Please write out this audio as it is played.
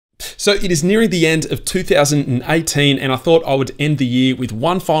So it is nearing the end of 2018 and I thought I would end the year with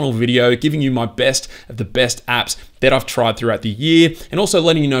one final video giving you my best of the best apps that I've tried throughout the year and also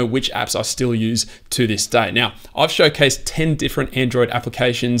letting you know which apps I still use to this day. Now, I've showcased 10 different Android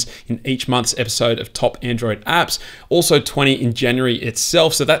applications in each month's episode of Top Android Apps, also 20 in January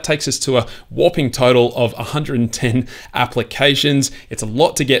itself. So that takes us to a whopping total of 110 applications. It's a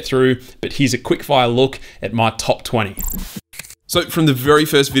lot to get through, but here's a quickfire look at my top 20. So from the very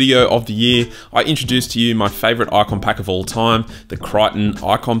first video of the year, I introduced to you my favorite icon pack of all time, the Cryten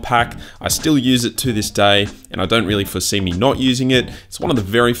icon pack. I still use it to this day, and I don't really foresee me not using it. It's one of the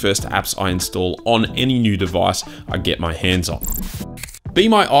very first apps I install on any new device I get my hands on. Be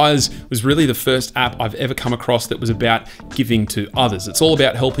My Eyes was really the first app I've ever come across that was about giving to others. It's all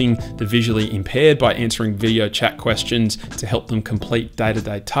about helping the visually impaired by answering video chat questions to help them complete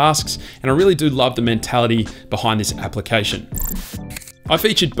day-to-day tasks, and I really do love the mentality behind this application. I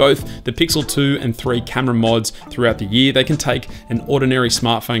featured both the Pixel 2 and 3 camera mods throughout the year. They can take an ordinary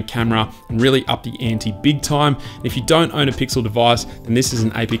smartphone camera and really up the ante big time. And if you don't own a Pixel device, then this is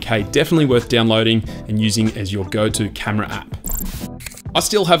an APK definitely worth downloading and using as your go-to camera app. I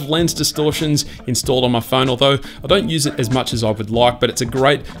still have lens distortions installed on my phone, although I don't use it as much as I would like, but it's a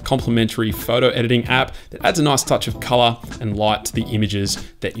great complementary photo editing app that adds a nice touch of color and light to the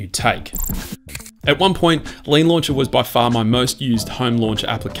images that you take. At one point, Lawnchair was by far my most used home launcher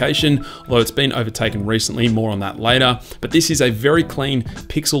application, although it's been overtaken recently, more on that later. But this is a very clean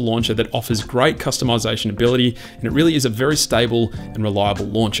pixel launcher that offers great customization ability, and it really is a very stable and reliable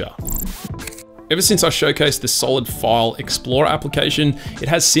launcher. Ever since I showcased the Solid File Explorer application, it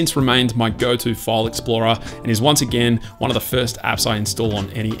has since remained my go-to file explorer and is once again one of the first apps I install on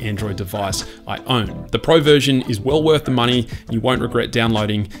any Android device I own. The Pro version is well worth the money and you won't regret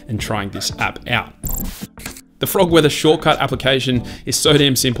downloading and trying this app out. The Frog Weather shortcut application is so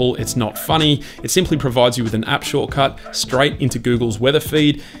damn simple, it's not funny. It simply provides you with an app shortcut straight into Google's weather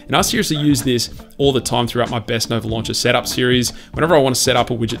feed. And I seriously use this all the time throughout my Best Nova Launcher setup series, whenever I want to set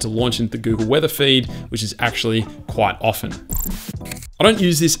up a widget to launch into the Google weather feed, which is actually quite often. I don't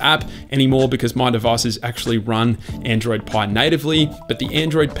use this app anymore because my devices actually run Android Pie natively, but the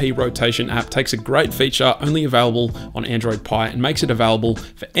Android P rotation app takes a great feature only available on Android Pie and makes it available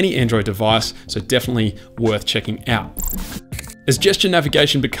for any Android device, so definitely worth checking out. As gesture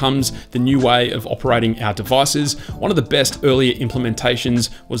navigation becomes the new way of operating our devices, one of the best earlier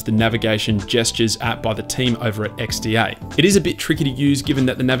implementations was the Navigation Gestures app by the team over at XDA. It is a bit tricky to use given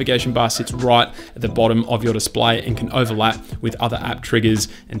that the navigation bar sits right at the bottom of your display and can overlap with other app triggers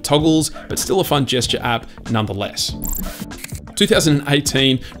and toggles, but still a fun gesture app nonetheless.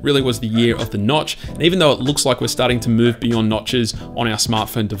 2018 really was the year of the notch, and even though it looks like we're starting to move beyond notches on our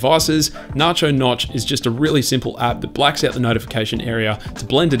smartphone devices, Nacho Notch is just a really simple app that blacks out the notification area to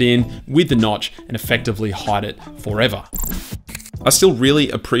blend it in with the notch and effectively hide it forever. I still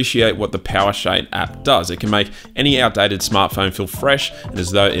really appreciate what the PowerShade app does. It can make any outdated smartphone feel fresh and as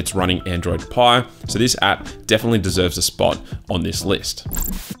though it's running Android Pie, so this app definitely deserves a spot on this list.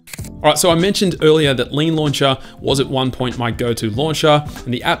 All right, so I mentioned earlier that Lawnchair was at one point my go-to launcher,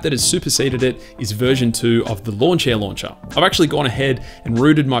 and the app that has superseded it is version 2 of the Lawnchair Launcher. I've actually gone ahead and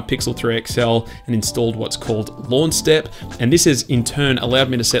rooted my Pixel 3 XL and installed what's called LawnStep, and this has in turn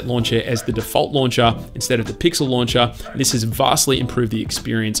allowed me to set Lawnchair as the default launcher instead of the Pixel launcher, and this has vastly improved the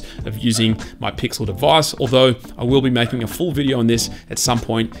experience of using my Pixel device, although I will be making a full video on this at some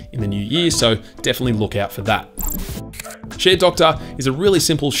point in the new year, so definitely look out for that. Sharedr is a really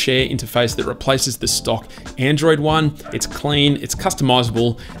simple share interface that replaces the stock Android one. It's clean, it's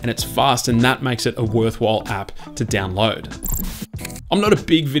customizable, and it's fast, and that makes it a worthwhile app to download. I'm not a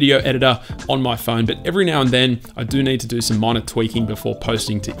big video editor on my phone, but every now and then I do need to do some minor tweaking before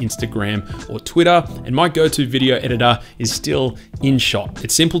posting to Instagram or Twitter, and my go-to video editor is still InShot.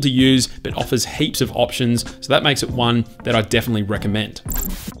 It's simple to use, but offers heaps of options, so that makes it one that I definitely recommend.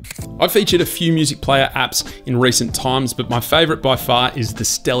 I've featured a few music player apps in recent times, but my favorite by far is the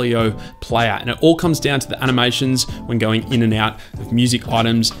Stellio Player, and it all comes down to the animations when going in and out of music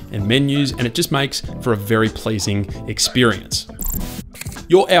items and menus, and it just makes for a very pleasing experience.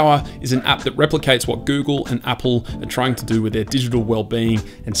 Your Hour is an app that replicates what Google and Apple are trying to do with their digital well-being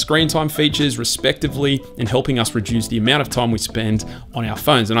and screen time features respectively, in helping us reduce the amount of time we spend on our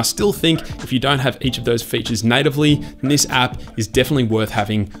phones. And I still think if you don't have each of those features natively, then this app is definitely worth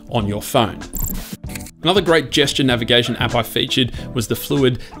having on your phone. Another great gesture navigation app I featured was the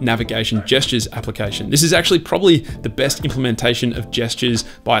Fluid Navigation Gestures application. This is actually probably the best implementation of gestures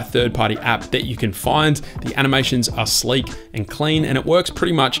by a third-party app that you can find. The animations are sleek and clean, and it works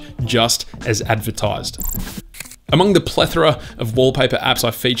pretty much just as advertised. Among the plethora of wallpaper apps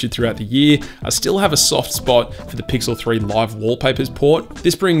I featured throughout the year, I still have a soft spot for the Pixel 3 Live Wallpapers port.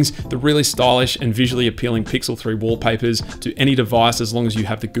 This brings the really stylish and visually appealing Pixel 3 wallpapers to any device as long as you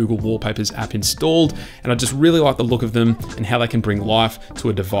have the Google Wallpapers app installed, and I just really like the look of them and how they can bring life to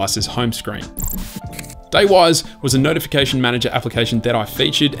a device's home screen. Daywise was a notification manager application that I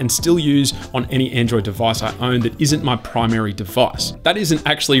featured and still use on any Android device I own that isn't my primary device. That isn't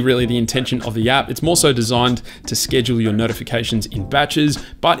actually really the intention of the app. It's more so designed to schedule your notifications in batches,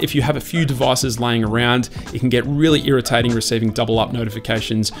 but if you have a few devices laying around, it can get really irritating receiving double up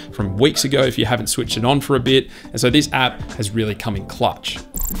notifications from weeks ago if you haven't switched it on for a bit. And so this app has really come in clutch.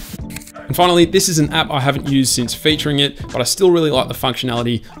 And finally, this is an app I haven't used since featuring it, but I still really like the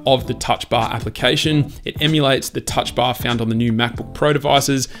functionality of the TouchBar application. It emulates the TouchBar found on the new MacBook Pro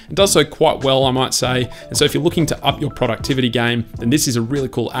devices and does so quite well, I might say. And so if you're looking to up your productivity game, then this is a really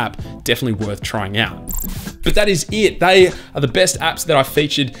cool app, definitely worth trying out. But that is it. They are the best apps that I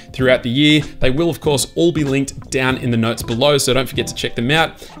featured throughout the year. They will, of course, all be linked down in the notes below, so don't forget to check them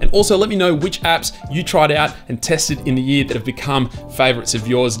out. And also let me know which apps you tried out and tested in the year that have become favorites of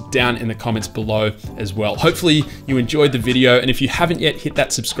yours down in the comments below as well. Hopefully you enjoyed the video, and if you haven't yet hit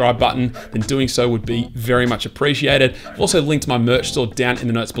that subscribe button, then doing so would be very much appreciated. I've also linked my merch store down in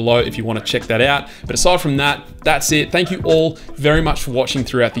the notes below if you want to check that out. But aside from that, that's it. Thank you all very much for watching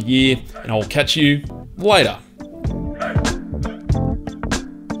throughout the year, and I will catch you later.